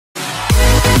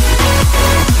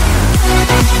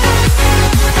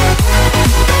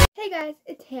guys,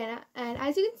 it's Hannah, and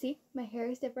as you can see, my hair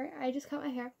is different. I just cut my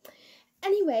hair.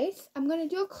 Anyways, I'm going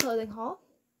to do a clothing haul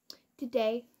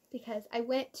today because I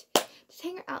went to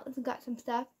Tanger Outlets and got some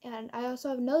stuff, and I also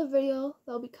have another video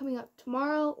that will be coming up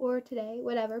tomorrow or today,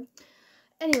 whatever.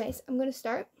 Anyways, I'm going to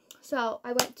start. So,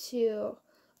 I went to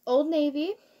Old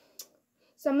Navy.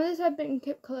 Some of this I've been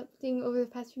collecting over the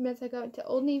past few minutes. I got into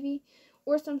Old Navy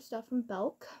or some stuff from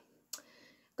Belk.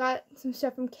 Got some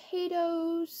stuff from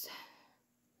Catos.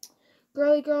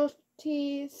 Girly girl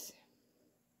tees.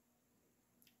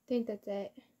 I think that's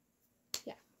it.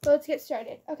 Yeah. So let's get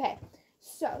started. Okay.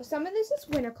 So some of this is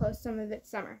winter clothes, some of it's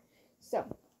summer. So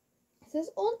this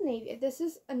is Old Navy. This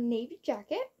is a navy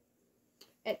jacket.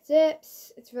 It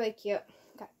zips. It's really cute.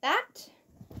 Got that.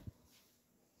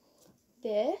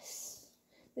 This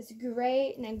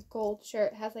gray and then gold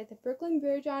shirt has like the Brooklyn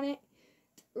Bridge on it.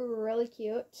 It's really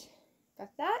cute.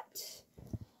 Got that.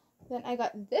 Then I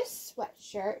got this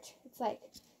sweatshirt. It's like,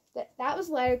 that was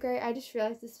lighter gray. I just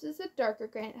realized this is a darker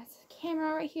gray. It has a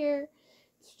camera right here.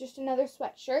 It's just another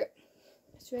sweatshirt.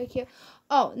 It's really cute.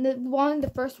 Oh, and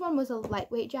the first one was a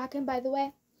lightweight jacket, by the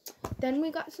way. Then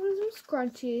we got some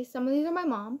scrunchies. Some of these are my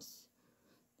mom's.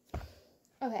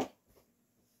 Okay.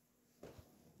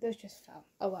 Those just fell.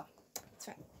 Oh, well. It's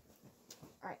fine.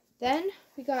 Alright. Then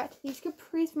we got these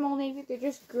capris from Old Navy. They're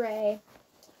just gray.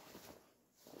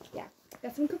 Yeah.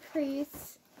 Got some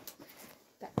capris.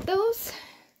 Got those.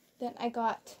 Then I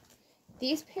got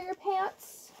these pair of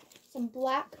pants. Some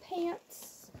black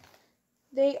pants.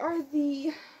 They are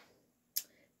the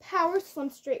Power Slim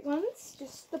Straight ones.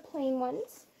 Just the plain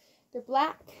ones. They're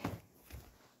black.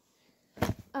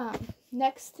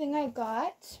 Next thing I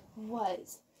got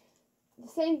was the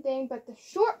same thing, but the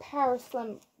short Power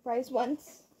Slim Rise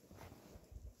ones.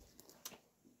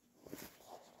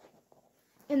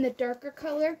 In the darker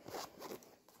color.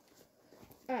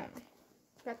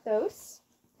 Got those.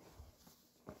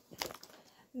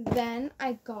 Then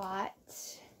I got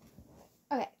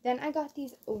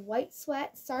these white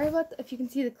sweats. Sorry about if you can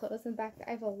see the clothes in the back.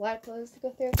 I have a lot of clothes to go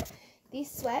through.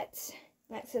 These sweats,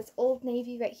 and it says Old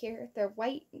Navy right here. They're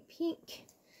white and pink.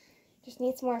 Just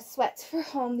need some more sweats for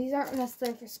home. These aren't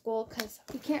necessarily for school because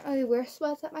we can't really wear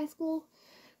sweats at my school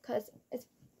because it's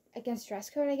against dress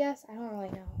code, I guess. I don't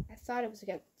really know. I thought it was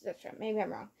against dress code. Maybe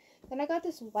I'm wrong. Then I got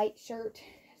this white shirt.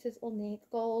 It says Old Navy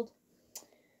Gold.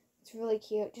 It's really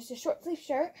cute. Just a short sleeve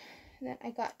shirt. And then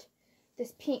I got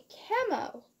this pink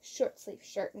camo short sleeve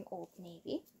shirt in Old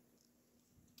Navy.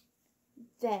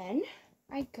 Then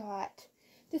I got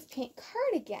this pink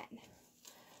cardigan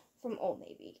from Old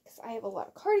Navy because I have a lot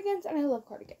of cardigans and I love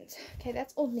cardigans. Okay,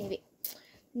 that's Old Navy.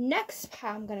 Next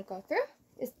pile I'm going to go through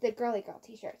is the Girly Girl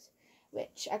t-shirts,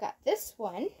 which I got this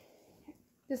one.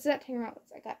 This is at Tanger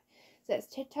Outlets. I got, it says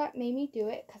TikTok made me do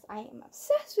it because I am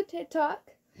obsessed with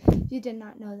TikTok. You did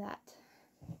not know that.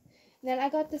 And then I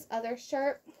got this other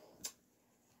shirt,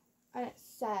 and it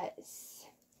says,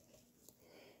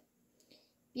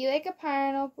 be like a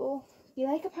pineapple,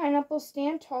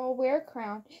 stand tall, wear a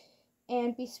crown,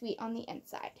 and be sweet on the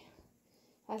inside.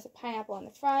 It has a pineapple on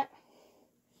the front.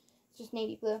 It's just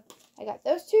navy blue. I got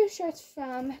those two shirts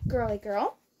from Girly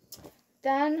Girl.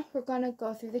 Then we're going to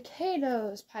go through the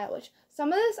Catos pile, which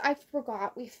some of this I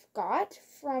forgot we got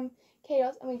from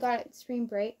Catos, and we got it at spring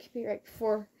break, right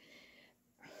before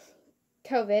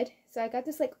COVID. So I got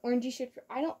this like orangey shirt.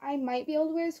 I might be able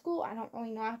to wear to school. I don't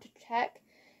really know. I have to check.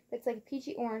 But it's like a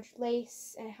peachy orange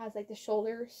lace, and it has like the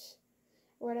shoulders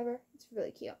or whatever. It's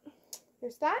really cute.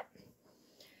 There's that.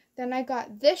 Then I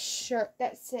got this shirt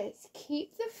that says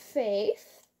Keep the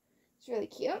Faith. It's really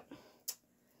cute.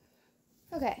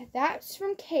 Okay, that's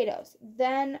from Catos.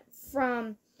 Then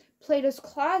from Plato's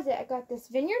Closet, I got this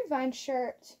Vineyard Vine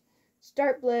shirt. It's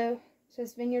dark blue. It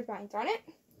says Vineyard Vines on it.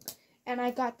 And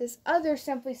I got this other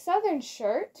Simply Southern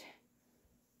shirt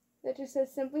that just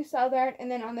says Simply Southern. And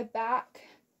then on the back,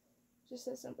 it just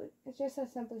says Simply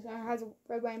Southern. It has a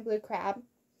red, white, and blue crab.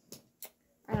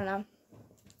 I don't know.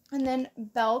 And then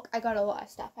Belk, I got a lot of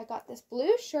stuff. I got this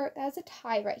blue shirt that has a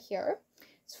tie right here.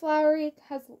 It's flowery. It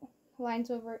has lines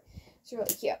over it. It's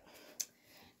really cute.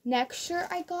 Next shirt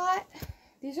I got,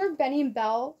 these are Benny and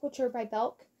Bell, which are by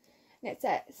Belk. And it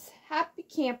says, Happy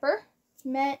Camper.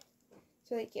 It's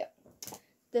really cute.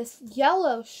 This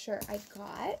yellow shirt I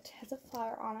got has a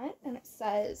flower on it. And it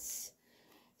says,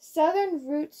 Southern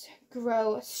Roots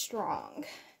Grow Strong.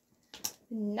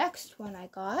 The next one I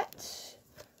got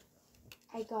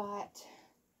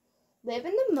Live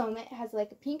in the Moment. It has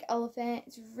like a pink elephant.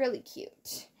 It's really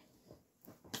cute.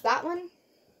 That one.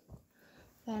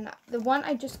 Then the one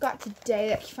I just got today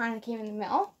that finally came in the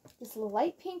mail. This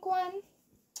light pink one.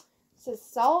 It says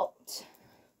Salt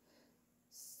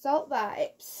Salt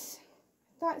Vibes.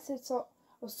 I thought it said salt.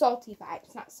 Oh, Salty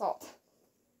Vibes, not salt.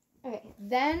 Okay,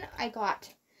 then I got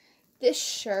this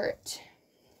shirt.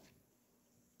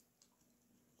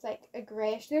 It's like a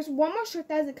grayish. There's one more shirt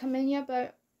that hasn't come in yet,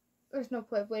 but there's no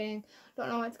point of waiting. Don't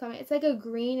know when it's coming. It's like a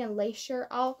green and lace shirt.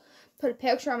 I'll put a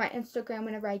picture on my Instagram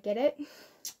whenever I get it.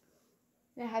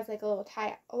 And it has like a little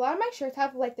tie. A lot of my shirts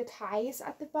have like the ties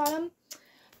at the bottom.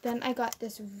 Then I got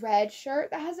this red shirt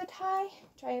that has a tie.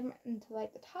 Try them into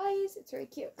like the ties. It's really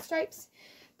cute. Stripes.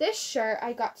 This shirt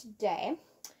I got today.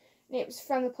 And it was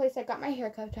from the place I got my hair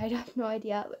cut. I have no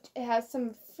idea. It has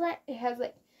some front. It has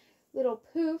like little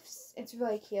poofs. It's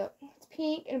really cute. It's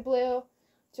pink and blue.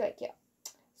 It's really cute.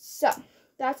 So,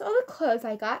 that's all the clothes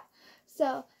I got.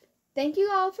 So, thank you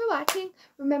all for watching.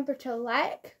 Remember to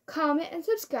like, comment, and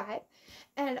subscribe.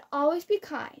 And always be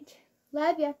kind.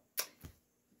 Love ya.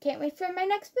 Can't wait for my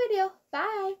next video.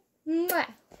 Bye. Mwah.